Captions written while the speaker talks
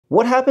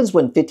What happens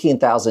when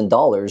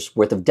 $15,000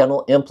 worth of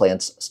dental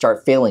implants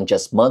start failing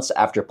just months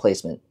after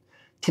placement?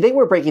 Today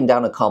we're breaking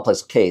down a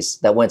complex case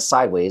that went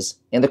sideways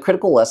and the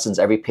critical lessons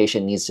every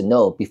patient needs to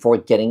know before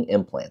getting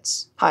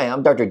implants. Hi,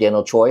 I'm Dr.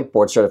 Daniel Choi,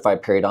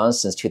 board-certified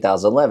periodontist since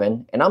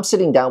 2011, and I'm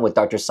sitting down with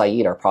Dr.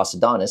 Syed, our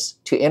prosthodontist,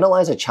 to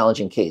analyze a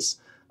challenging case,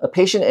 a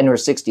patient in her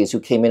 60s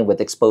who came in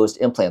with exposed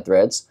implant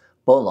threads,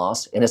 bone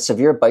loss, and a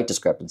severe bite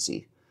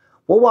discrepancy.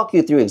 We'll walk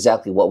you through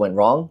exactly what went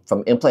wrong,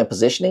 from implant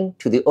positioning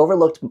to the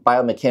overlooked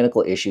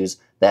biomechanical issues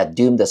that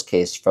doomed this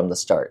case from the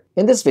start.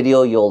 In this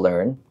video, you'll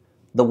learn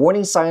the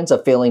warning signs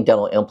of failing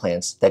dental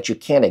implants that you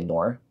can't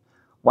ignore,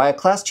 why a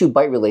class 2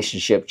 bite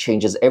relationship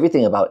changes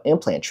everything about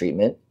implant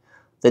treatment,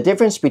 the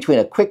difference between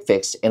a quick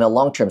fix and a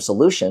long-term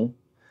solution,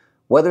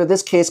 whether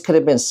this case could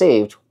have been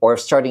saved or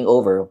if starting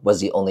over was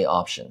the only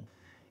option.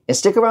 And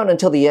stick around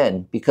until the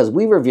end because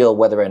we reveal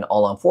whether an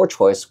all-on-4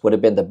 choice would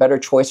have been the better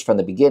choice from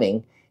the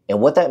beginning and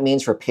what that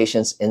means for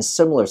patients in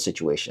similar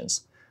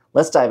situations.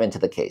 Let's dive into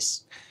the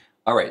case.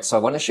 All right, so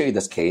I want to show you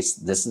this case.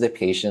 This is a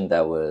patient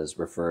that was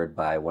referred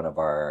by one of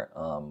our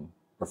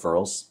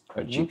referrals,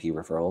 or GP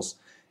referrals,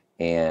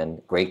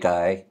 and great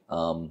guy.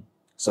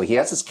 So he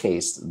has this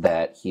case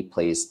that he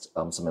placed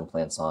some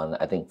implants on,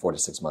 I think 4 to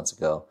 6 months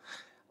ago.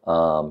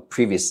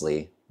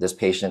 Previously, this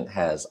patient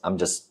has, I'm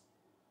just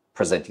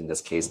presenting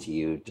this case to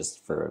you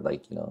just for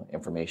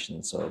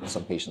information so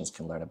some patients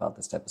can learn about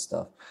this type of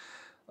stuff,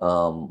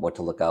 what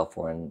to look out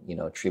for and,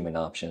 treatment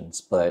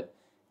options. But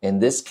in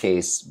this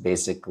case,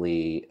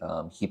 basically,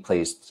 he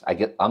placed,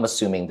 I'm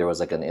assuming there was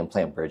like an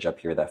implant bridge up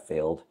here that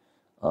failed.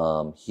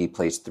 He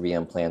placed 3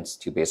 implants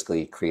to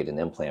basically create an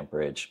implant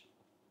bridge.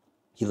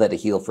 He let it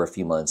heal for a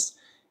few months.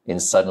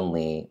 And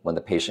suddenly, when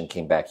the patient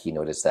came back, he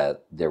noticed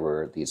that there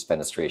were these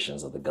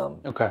fenestrations of the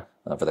gum. Okay.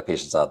 For the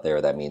patients out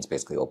there, that means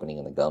basically opening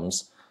in the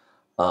gums.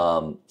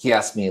 He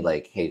asked me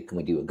like, hey, can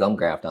we do a gum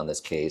graft on this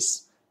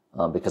case?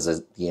 Because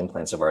the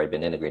implants have already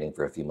been integrating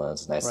for a few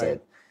months. And I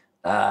said,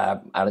 I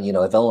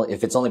don't,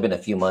 if it's only been a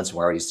few months,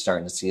 we're already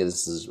starting to see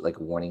this is like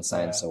a warning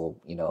sign. Yeah. So,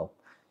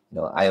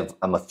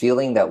 I'm a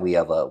feeling that we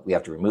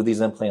have to remove these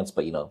implants,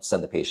 but,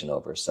 send the patient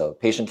over. So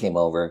patient came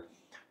over,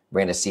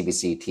 ran a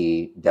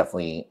CBCT,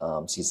 definitely,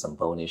 see some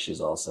bone issues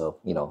also,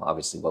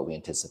 obviously what we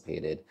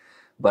anticipated.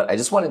 But I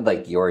just wanted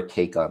like your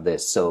take on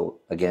this. So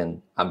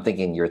again, I'm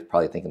thinking you're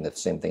probably thinking the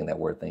same thing that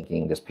we're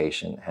thinking. This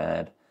patient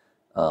had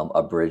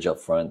a bridge up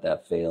front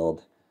that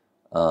failed.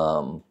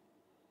 And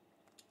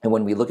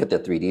when we look at the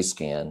 3D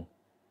scan,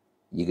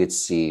 you could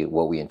see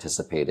what we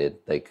anticipated.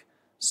 Like,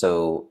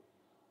 so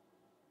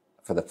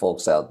for the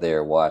folks out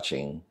there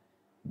watching,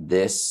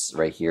 this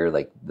right here,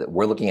 like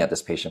we're looking at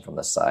this patient from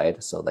the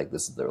side. So like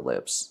this is their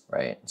lips,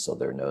 right? So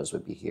their nose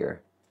would be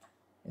here.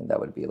 And that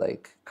would be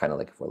like, kind of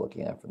like if we're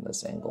looking at from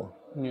this angle.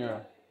 Yeah.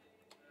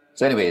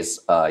 So anyways,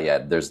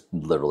 there's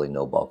literally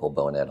no buccal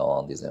bone at all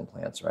on these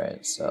implants,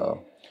 right?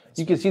 So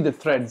you can see the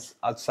threads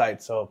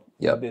outside, so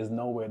there's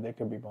no way there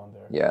could be bone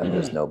there. Yeah,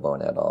 there's no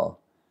bone at all.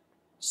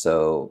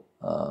 So,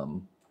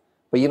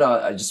 but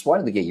I just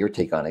wanted to get your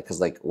take on it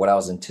because like what I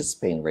was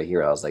anticipating right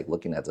here, I was like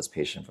looking at this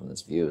patient from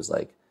this view is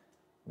like,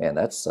 man,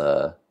 that's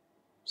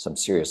some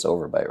serious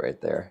overbite right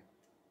there.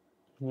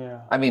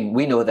 Yeah. I mean,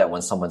 we know that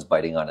when someone's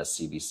biting on a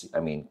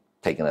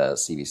taking a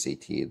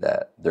CBCT,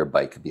 that their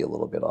bite could be a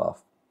little bit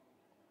off.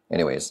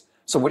 Anyways,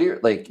 so what are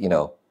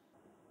your,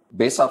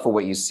 based off of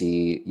what you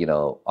see,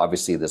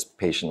 obviously this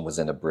patient was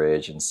in a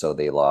bridge and so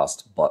they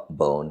lost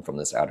bone from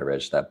this outer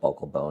edge, that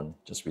buccal bone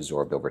just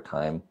resorbed over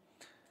time.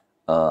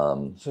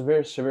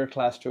 Severe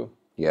class 2.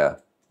 Yeah.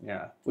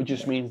 Yeah, which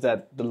just means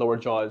that the lower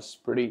jaw is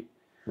pretty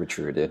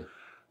retruded.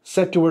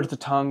 Set towards the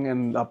tongue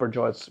and the upper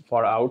jaw is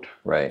far out.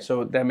 Right.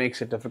 So that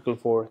makes it difficult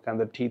for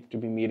kind of the teeth to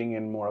be meeting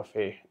in more of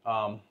a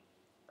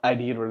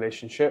ideal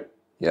relationship.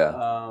 Yeah.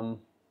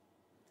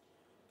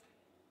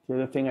 The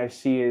other thing I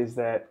see is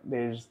that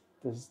there's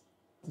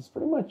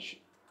pretty much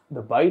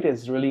the bite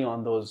is really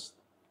on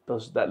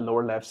that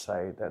lower left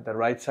side. That the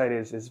right side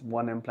is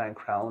one implant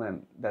crown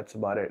and that's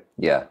about it.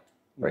 Yeah,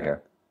 right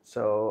here.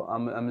 So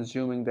I'm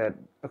assuming that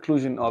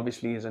occlusion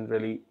obviously isn't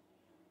really.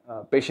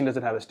 Patient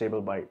doesn't have a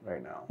stable bite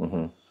right now.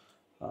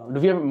 Mm-hmm. Do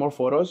we have more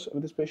photos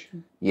of this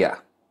patient? Yeah.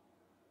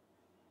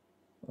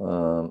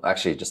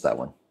 Actually, just that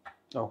one.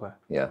 Okay.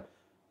 Yeah.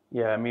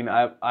 Yeah, I mean,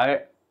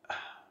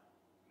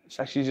 it's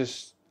actually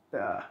just.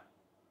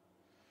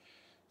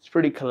 It's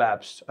pretty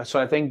collapsed. So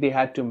I think they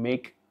had to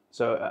make,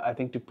 I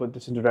think to put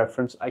this into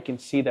reference, I can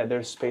see that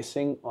there's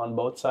spacing on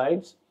both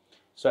sides.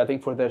 So I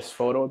think for this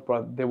photo,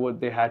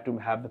 they had to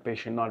have the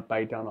patient not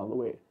bite down all the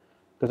way.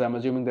 Because I'm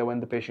assuming that when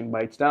the patient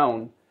bites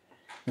down,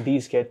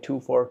 these get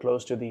too far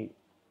closer to the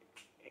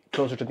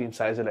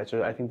incisor ledge.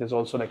 So I think there's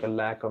also like a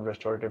lack of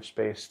restorative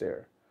space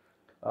there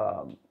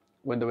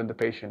when the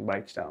patient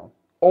bites down.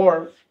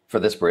 Or for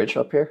this bridge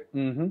up here?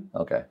 Mm-hmm.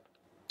 Okay.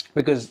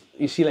 Because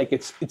you see like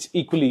it's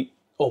equally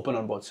open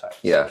on both sides.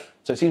 Yeah.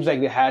 So it seems like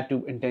they had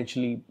to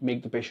intentionally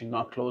make the patient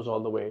not close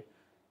all the way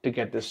to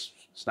get this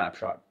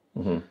snapshot.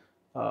 Mm-hmm.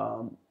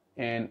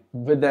 And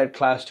with that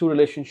class 2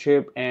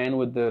 relationship and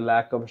with the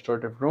lack of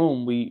restorative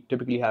room, we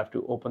typically have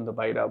to open the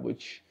bite up,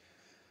 which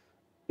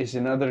is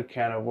another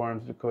can of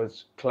worms,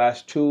 because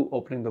class 2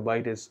 opening the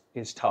bite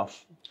is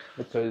tough,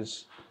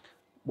 because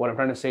what I'm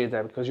trying to say is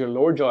that because your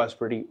lower jaw is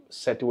pretty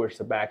set towards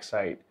the back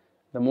side,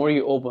 the more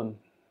you open,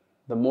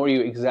 the more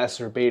you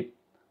exacerbate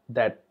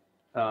that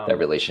that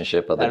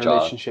relationship of the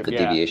jaw, the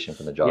deviation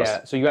from the jaws.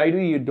 Yeah, so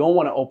you don't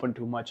want to open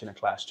too much in a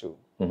class 2.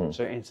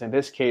 So in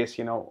this case,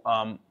 he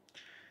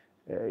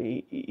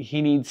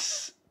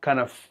needs kind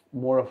of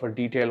more of a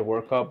detailed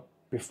workup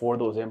before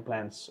those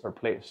implants are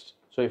placed.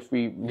 So if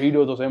we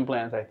redo those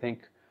implants, I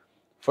think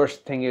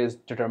first thing is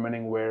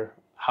determining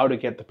how to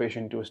get the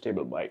patient to a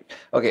stable bite.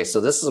 Okay, so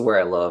this is where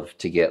I love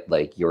to get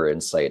like your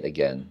insight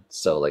again.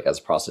 So like as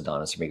a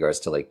prosthodontist in regards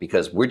to like,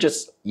 because we're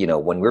just,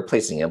 when we're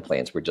placing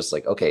implants, we're just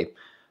like, okay,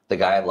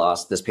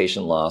 this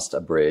patient lost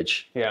a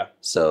bridge. Yeah.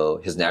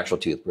 So his natural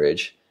tooth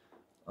bridge.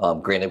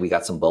 Granted, we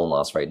got some bone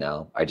loss right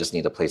now. I just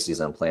need to place these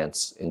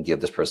implants and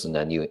give this person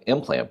a new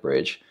implant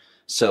bridge.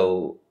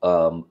 So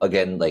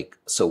again,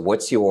 so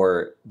what's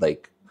your,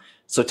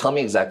 so tell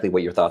me exactly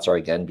what your thoughts are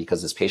again,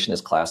 because this patient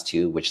is class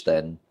 2, which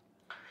then...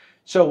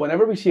 So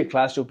whenever we see a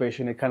class 2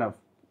 patient, it kind of,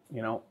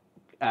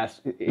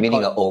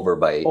 meaning an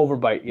overbite.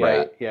 Overbite, yeah.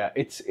 Right. Yeah.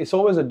 It's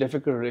always a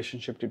difficult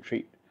relationship to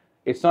treat.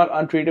 It's not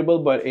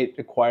untreatable, but it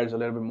requires a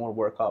little bit more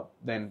workup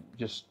than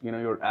just,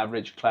 your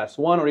average class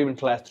 1 or even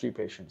class 3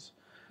 patients.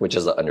 Which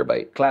is the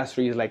underbite. Class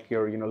 3 is like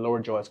your,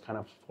 lower jaw is kind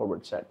of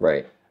forward set.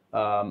 Right.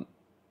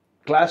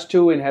 Class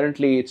 2,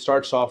 inherently, it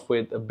starts off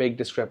with a big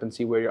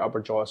discrepancy where your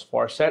upper jaw is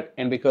far set.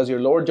 And because your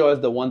lower jaw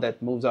is the one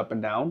that moves up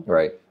and down,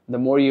 right, the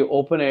more you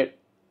open it,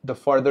 the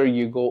farther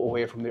you go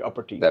away from the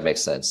upper teeth. That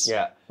makes sense.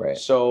 Yeah. Right.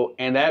 So,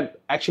 and that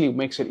actually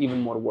makes it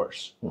even more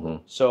worse.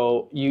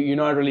 So you're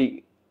not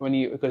really,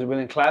 because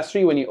within class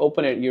 3, when you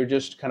open it, you're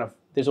just kind of,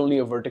 there's only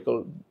a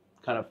vertical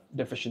kind of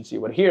deficiency.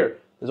 But here,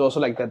 there's also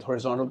like that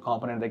horizontal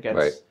component that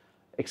gets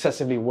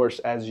excessively worse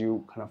as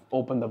you kind of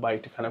open the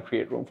bite to kind of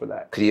create room for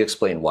that. Could you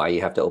explain why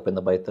you have to open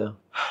the bite though?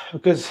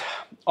 Because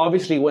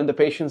obviously when the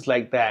patient's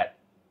like that,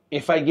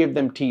 if I give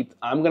them teeth,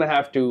 I'm going to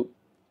have to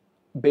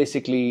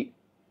basically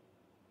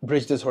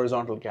bridge this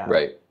horizontal gap.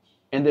 Right.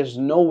 And there's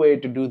no way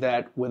to do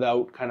that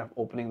without kind of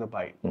opening the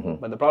bite.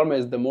 But the problem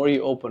is the more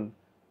you open,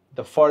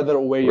 the farther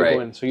away you're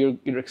going. So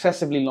you're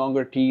excessively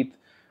longer teeth,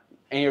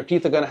 and your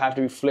teeth are going to have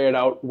to be flared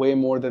out way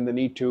more than they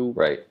need to.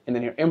 Right. And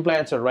then your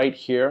implants are right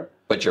here.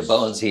 But your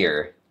bone's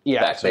here,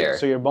 back there.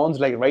 So your bone's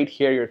like right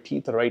here, your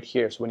teeth are right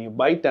here. So when you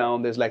bite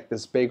down, there's like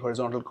this big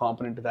horizontal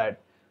component to that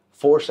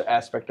force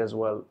aspect as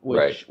well,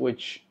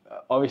 which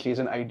obviously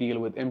isn't ideal.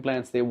 With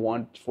implants, they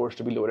want force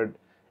to be loaded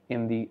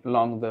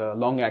along the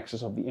long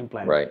axis of the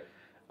implant. Right.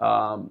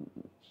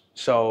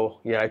 So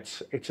yeah,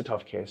 it's a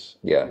tough case.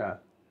 Yeah.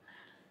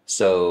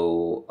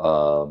 So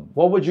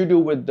what would you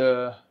do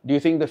do you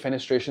think the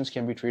fenestrations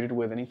can be treated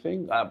with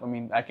anything? I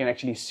mean, I can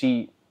actually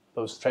see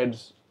those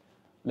threads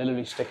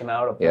literally sticking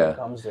out of the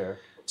gums there.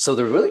 So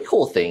the really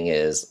cool thing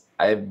is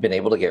I've been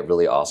able to get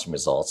really awesome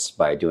results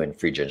by doing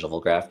free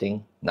gingival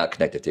grafting, not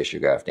connective tissue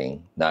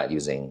grafting, not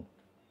using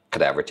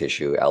cadaver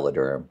tissue,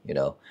 alloderm,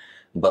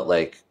 but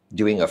like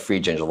doing a free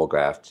gingival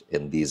graft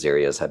in these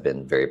areas have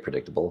been very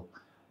predictable.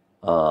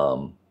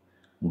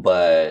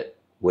 But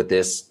with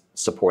this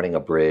supporting a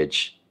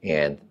bridge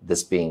and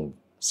this being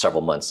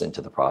several months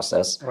into the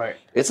process,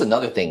 it's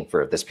another thing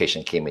for if this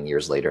patient came in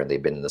years later and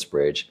they've been in this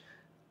bridge.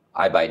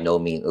 I by no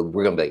means,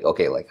 we're going to be like,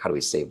 okay, like how do we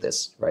save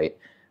this, right?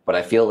 But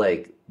I feel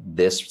like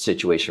this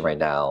situation right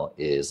now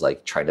is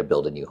like trying to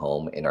build a new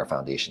home and our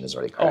foundation is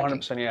already cracking.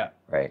 100%, yeah.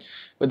 Right.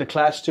 With the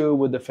class 2,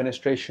 with the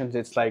fenestrations,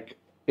 it's like,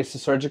 it's a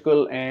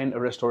surgical and a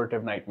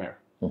restorative nightmare.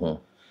 Do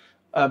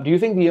you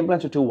think the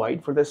implants are too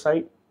wide for this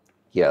site?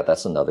 Yeah,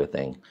 that's another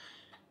thing.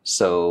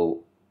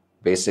 So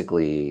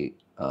basically,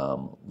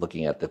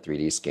 looking at the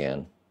 3D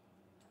scan,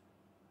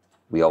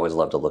 we always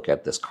love to look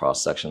at this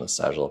cross-section, the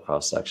sagittal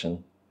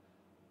cross-section.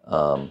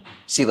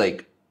 See,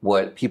 like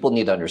what people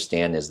need to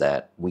understand is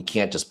that we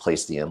can't just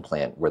place the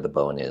implant where the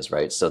bone is,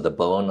 right? So the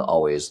bone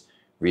always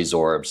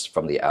resorbs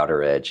from the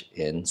outer edge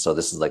in. So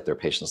this is like their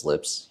patient's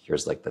lips.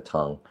 Here's like the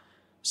tongue.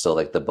 So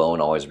like the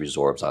bone always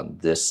resorbs on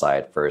this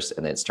side first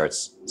and then it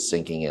starts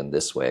sinking in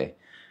this way.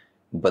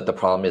 But the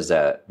problem is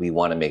that we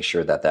want to make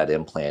sure that that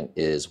implant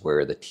is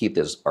where the teeth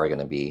are going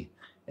to be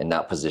and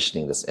not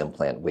positioning this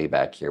implant way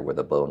back here where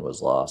the bone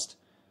was lost.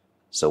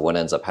 So what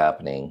ends up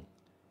happening,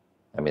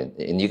 I mean,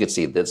 and you can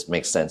see this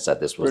makes sense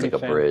that this was pretty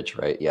like a bridge,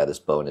 right? Yeah, this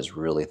bone is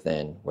really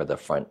thin where the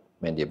front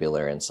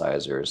mandibular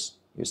incisors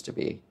used to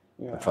be,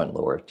 the front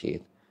lower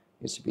teeth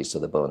used to be. So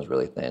the bone is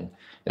really thin.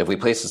 And if we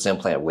place this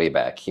implant way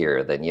back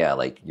here, then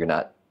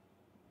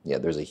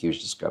there's a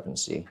huge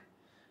discrepancy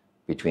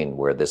between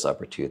where this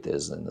upper tooth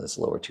is and this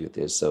lower tooth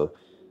is. So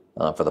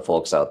for the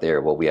folks out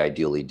there, what we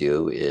ideally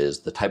do is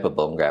the type of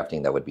bone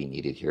grafting that would be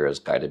needed here is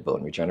guided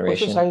bone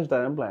regeneration. What's the size of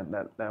that implant,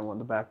 that one,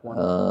 the back one?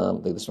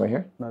 Like this one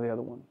right here? No, the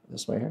other one.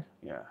 This one right here?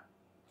 Yeah.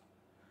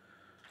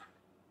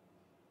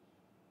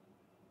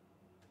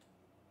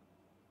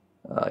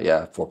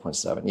 Yeah,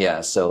 4.7.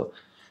 Yeah, so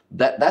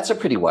that's a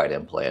pretty wide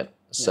implant.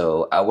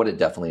 So I would have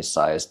definitely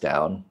sized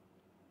down.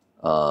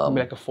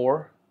 Maybe like a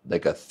 4?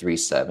 like a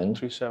 3.7.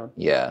 3.7.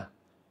 Yeah.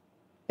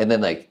 And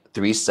then like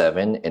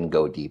 3.7 and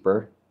go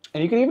deeper.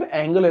 And you can even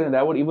angle it, and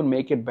that would even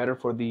make it better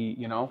for the,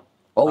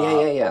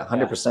 Oh, yeah.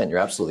 100%. You're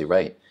absolutely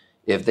right.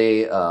 If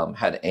they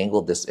had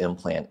angled this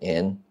implant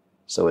in,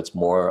 so it's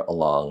more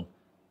along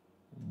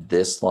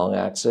this long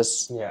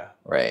axis. Yeah.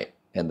 Right.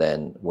 And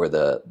then where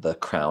the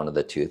crown of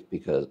the tooth,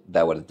 because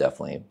that would have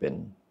definitely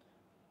been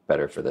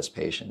better for this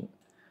patient.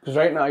 Because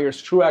right now your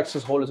true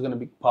axis hole is going to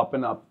be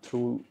popping up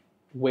through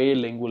way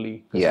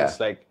lingually. Yeah. It's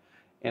like,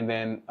 and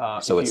then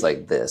so it's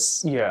like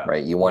this. Yeah.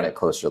 Right. You want it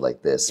closer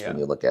like this when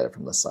you look at it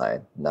from the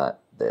side, not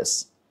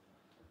this.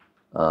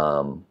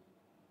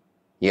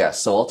 Yeah.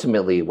 So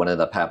ultimately, what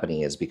ended up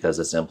happening is because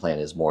this implant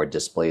is more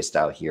displaced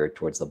out here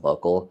towards the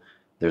buccal,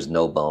 there's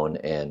no bone,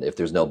 and if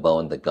there's no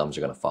bone, the gums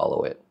are going to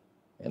follow it,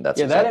 and that's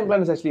that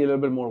implant is actually a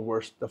little bit more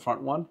worse. The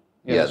front one.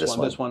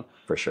 This one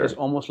for sure. It's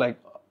almost like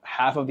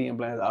half of the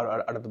implant is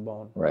out of the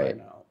bone right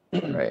now.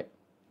 Right.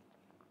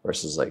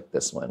 Versus like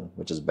this one,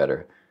 which is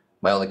better.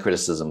 My only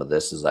criticism of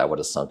this is I would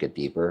have sunk it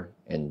deeper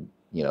and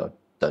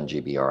done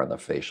GBR on the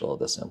facial of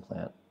this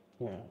implant.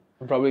 Yeah,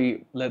 and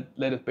probably let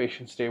a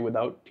patient stay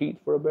without teeth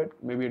for a bit,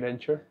 maybe a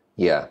denture.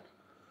 Yeah.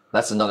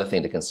 That's another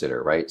thing to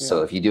consider, right? Yeah.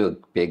 So if you do a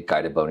big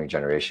guided bone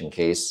regeneration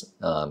case,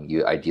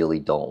 you ideally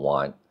don't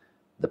want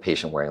the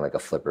patient wearing like a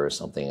flipper or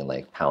something and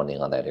like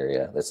pounding on that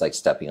area. That's like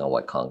stepping on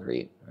wet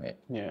concrete, right?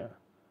 Yeah.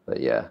 But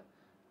yeah.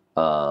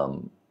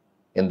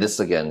 And this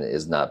again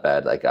is not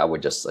bad. Like I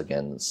would just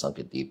again sunk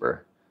it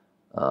deeper.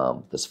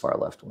 This far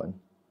left one.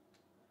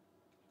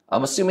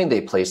 I'm assuming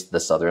they placed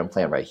this other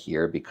implant right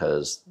here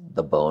because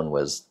the bone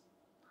was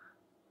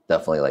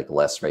definitely like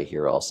less right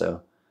here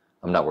also.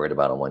 I'm not worried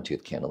about a one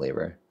tooth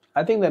cantilever.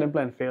 I think that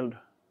implant failed,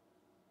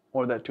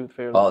 or that tooth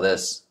failed. Oh,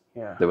 this.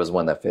 Yeah. There was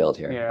one that failed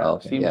here. Yeah. Oh,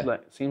 okay.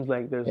 Seems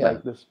like there's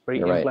like this very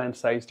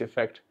implant-sized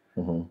effect.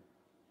 Mm-hmm.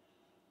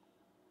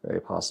 Very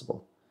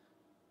possible.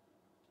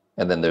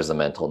 And then there's a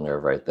mental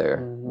nerve right there,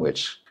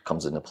 which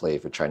comes into play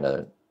if you're trying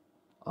to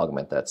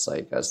augment that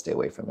site. Gotta stay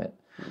away from it.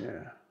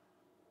 Yeah.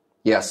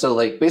 Yeah. So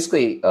like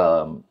basically,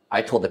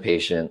 I told the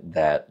patient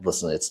that,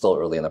 listen, it's still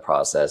early in the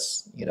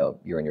process.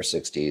 You're in your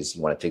 60s.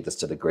 You want to take this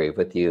to the grave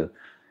with you.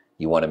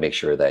 You want to make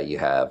sure that you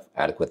have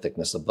adequate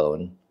thickness of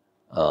bone.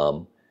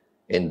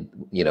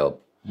 And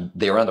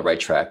they were on the right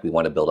track. We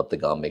want to build up the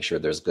gum, make sure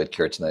there's good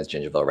keratinized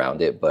gingiva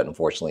around it. But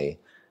unfortunately,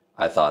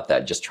 I thought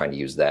that just trying to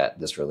use that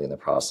this early in the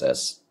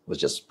process was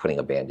just putting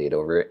a Band-Aid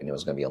over it, and it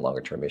was going to be a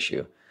longer term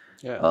issue.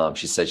 Yeah.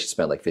 She said she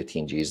spent like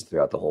 15 G's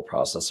throughout the whole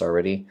process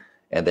already.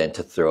 And then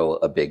to throw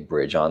a big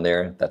bridge on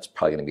there, that's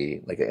probably going to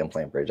be like an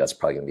implant bridge. That's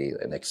probably going to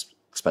be an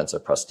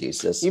expensive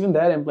prosthesis. Even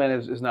that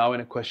implant is now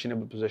in a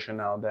questionable position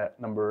now, that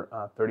number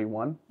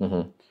 31.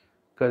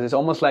 Because it's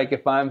almost like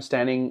if I'm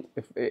standing,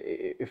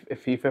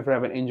 if you ever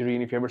have an injury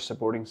and if you're ever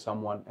supporting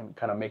someone and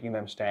kind of making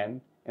them stand,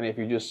 and if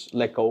you just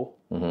let go,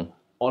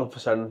 all of a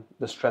sudden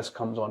the stress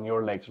comes on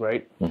your legs,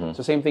 right?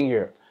 So same thing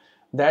here.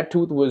 That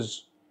tooth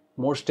was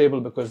more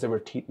stable because there were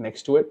teeth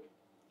next to it.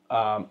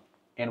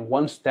 And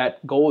once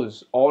that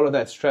goes, all of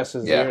that stress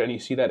is there, and you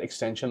see that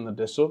extension in the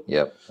distal.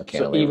 Yep.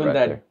 So even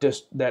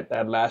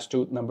that last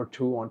tooth, number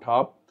 2 on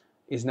top,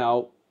 is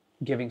now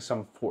giving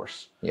some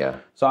force. Yeah.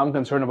 So I'm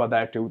concerned about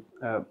that too.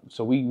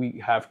 So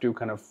we have to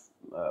kind of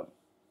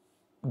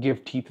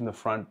give teeth in the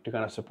front to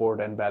kind of support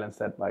and balance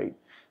that bite.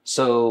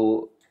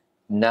 So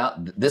now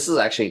this is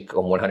actually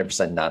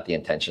 100% not the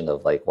intention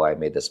of like why I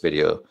made this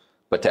video,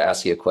 but to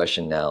ask you a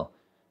question now,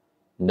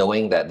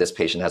 knowing that this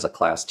patient has a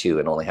class 2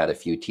 and only had a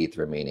few teeth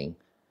remaining,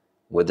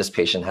 would this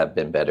patient have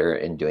been better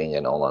in doing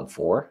an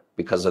all-on-4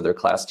 because of their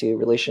class 2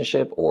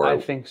 relationship? Or I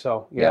think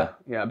so. Yeah.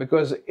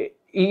 Because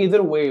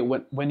either way,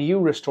 when you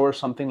restore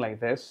something like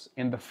this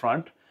in the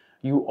front,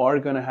 you are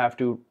going to have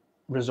to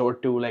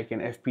resort to like an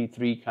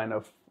FP3 kind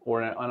of,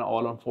 or an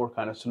all-on-4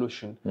 kind of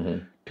solution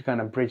to kind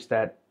of bridge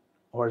that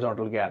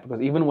horizontal gap.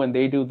 Because even when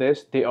they do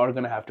this, they are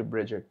going to have to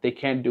bridge it. They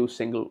can't do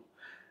single.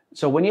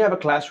 So when you have a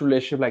class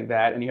relationship like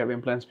that and you have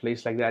implants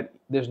placed like that,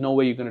 there's no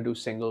way you're going to do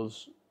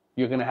singles.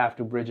 You're going to have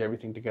to bridge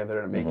everything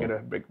together and make it a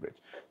big bridge.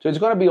 So it's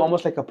going to be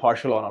almost like a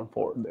partial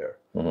all-on-4 there.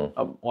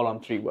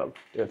 All-on-3, well,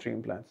 there are 3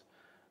 implants.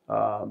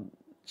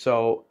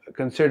 So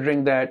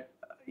considering that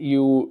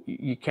you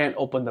can't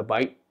open the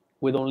bite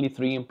with only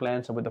 3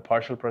 implants and with the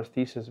partial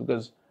prosthesis,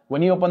 because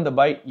when you open the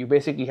bite, you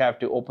basically have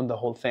to open the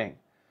whole thing.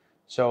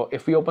 So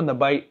if we open the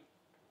bite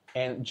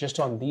and just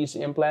on these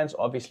implants,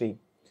 obviously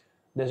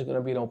there's going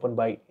to be an open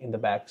bite in the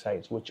back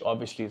sides, which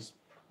obviously is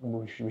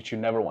which you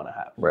never want to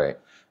have. Right.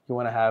 You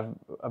want to have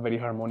a very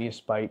harmonious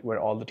bite where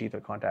all the teeth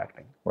are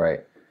contacting.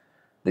 Right.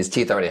 These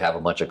teeth already have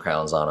a bunch of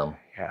crowns on them.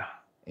 Yeah.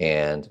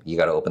 And you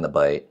got to open the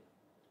bite.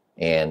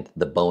 And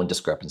the bone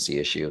discrepancy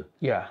issue.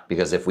 Yeah.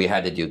 Because if we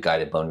had to do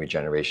guided bone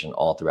regeneration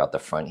all throughout the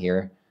front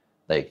here,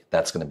 like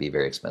that's going to be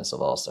very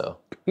expensive also.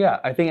 Yeah,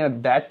 I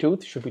think that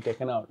tooth should be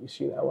taken out. You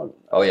see that one?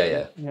 Oh,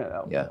 yeah.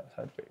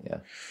 Yeah.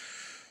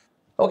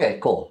 Okay,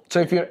 cool. So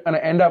if you're going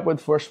to end up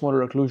with first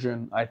molar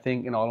occlusion, I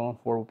think an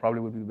all-on-4 probably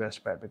would be the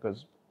best bet,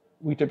 because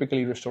we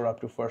typically restore up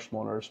to first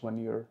molars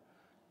when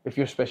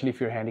especially if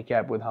you're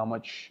handicapped with how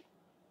much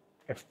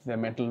if the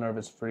mental nerve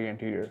is very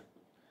anterior.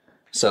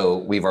 So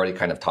we've already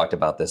kind of talked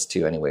about this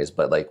too anyways,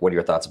 but like, what are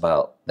your thoughts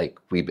about, like,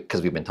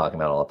 because we've been talking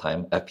about it all the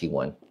time,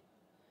 FP1.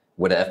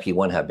 Would a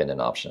FP1 have been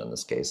an option in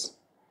this case?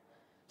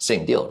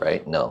 Same deal,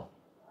 right? No.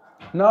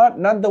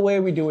 Not the way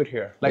we do it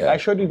here. Like Yeah. I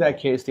showed you that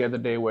case the other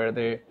day where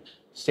they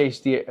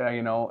staged the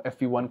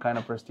FP1 kind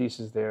of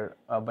prosthesis there,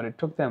 but it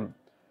took them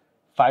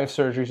 5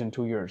 surgeries in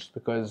 2 years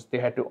because they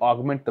had to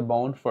augment the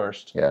bone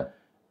first. Yeah.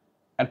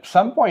 At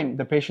some point,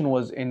 the patient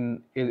was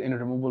in a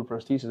removable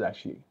prosthesis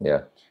actually.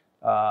 Yeah.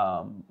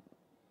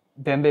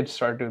 Then they'd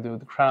start to do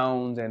the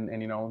crowns and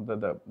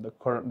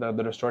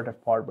the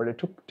restorative part, but it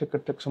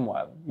took some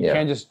while. You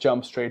can't just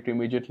jump straight to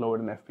immediate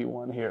load in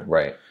FP1 here.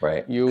 Right.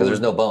 Because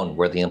there's no bone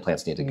where the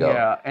implants need to go.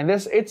 Yeah, and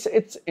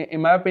it's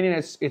in my opinion,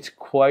 it's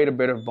quite a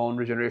bit of bone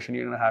regeneration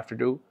you're gonna have to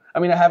do. I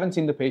mean, I haven't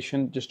seen the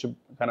patient, just to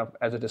kind of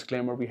as a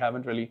disclaimer,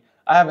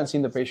 I haven't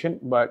seen the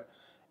patient, but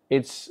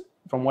it's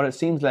from what it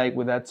seems like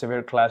with that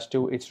severe class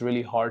 2, it's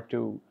really hard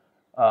to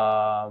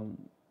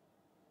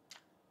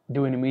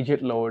do an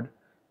immediate load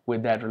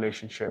with that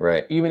relationship,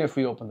 right? Even if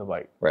we open the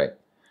bite, right?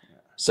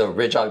 So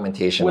ridge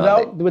augmentation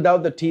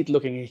without the teeth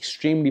looking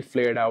extremely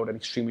flared out and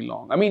extremely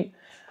long. I mean,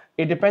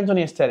 it depends on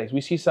the aesthetics.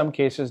 We see some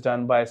cases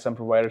done by some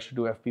providers to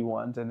do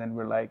FP1s, and then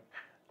we're like,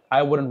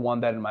 I wouldn't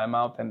want that in my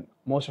mouth. And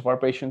most of our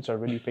patients are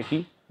really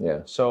picky. Yeah.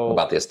 So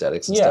about the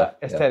aesthetics and stuff.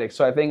 Aesthetics.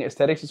 So I think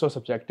aesthetics is so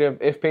subjective.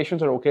 If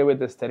patients are okay with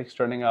the aesthetics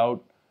turning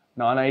out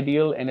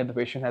non-ideal, and if the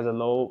patient has a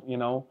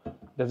low,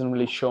 doesn't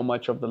really show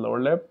much of the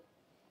lower lip,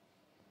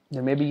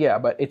 then maybe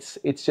but it's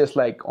just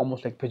like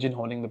almost like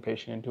pigeonholing the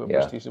patient into a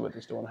prosthesis what they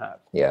don't have.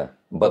 Yeah,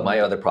 but my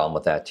other problem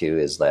with that too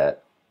is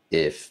that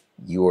if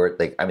you're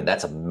like, I mean,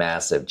 that's a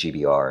massive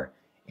GBR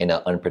in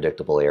an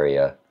unpredictable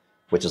area,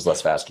 which is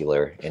less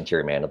vascular,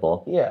 anterior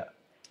mandible. Yeah.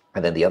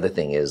 And then the other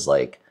thing is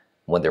like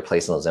when they're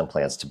placing those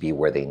implants to be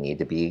where they need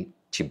to be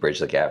to bridge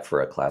the gap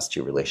for a class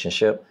 2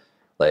 relationship,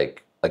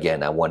 like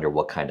again, I wonder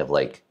what kind of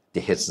like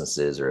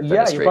dehiscences or fenestrations.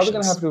 Yeah, you're probably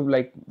gonna have to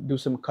like do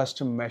some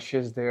custom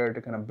meshes there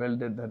to kind of build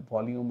that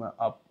volume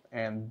up,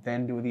 and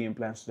then do the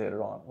implants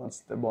later on once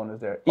the bone is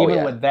there.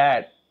 Even with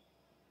that,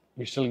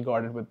 you're still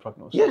guarded with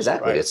prognosis. Yeah,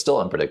 exactly. Right? It's still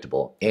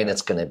unpredictable, and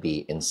it's going to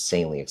be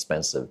insanely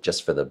expensive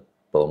just for the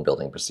bone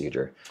building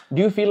procedure.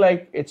 Do you feel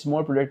like it's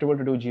more predictable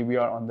to do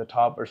GBR on the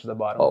top versus the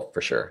bottom? Oh,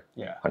 for sure.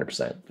 Yeah,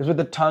 100%. Because with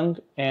the tongue,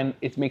 and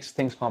it makes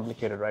things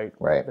complicated, right?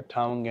 Right. The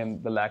tongue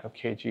and the lack of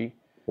KG.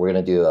 We're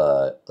going to do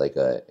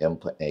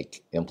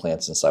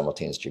implants and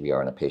simultaneous GBR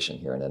on a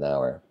patient here in an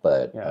hour.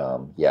 But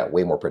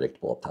way more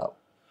predictable up top.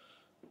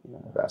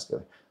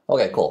 Vascular.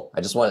 Okay, cool. I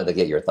just wanted to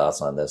get your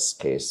thoughts on this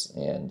case.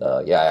 And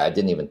I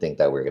didn't even think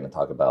that we were going to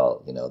talk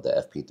about, the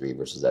FP3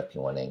 versus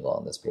FP1 angle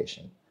on this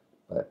patient.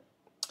 But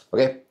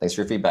okay, thanks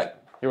for your feedback.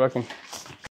 You're welcome.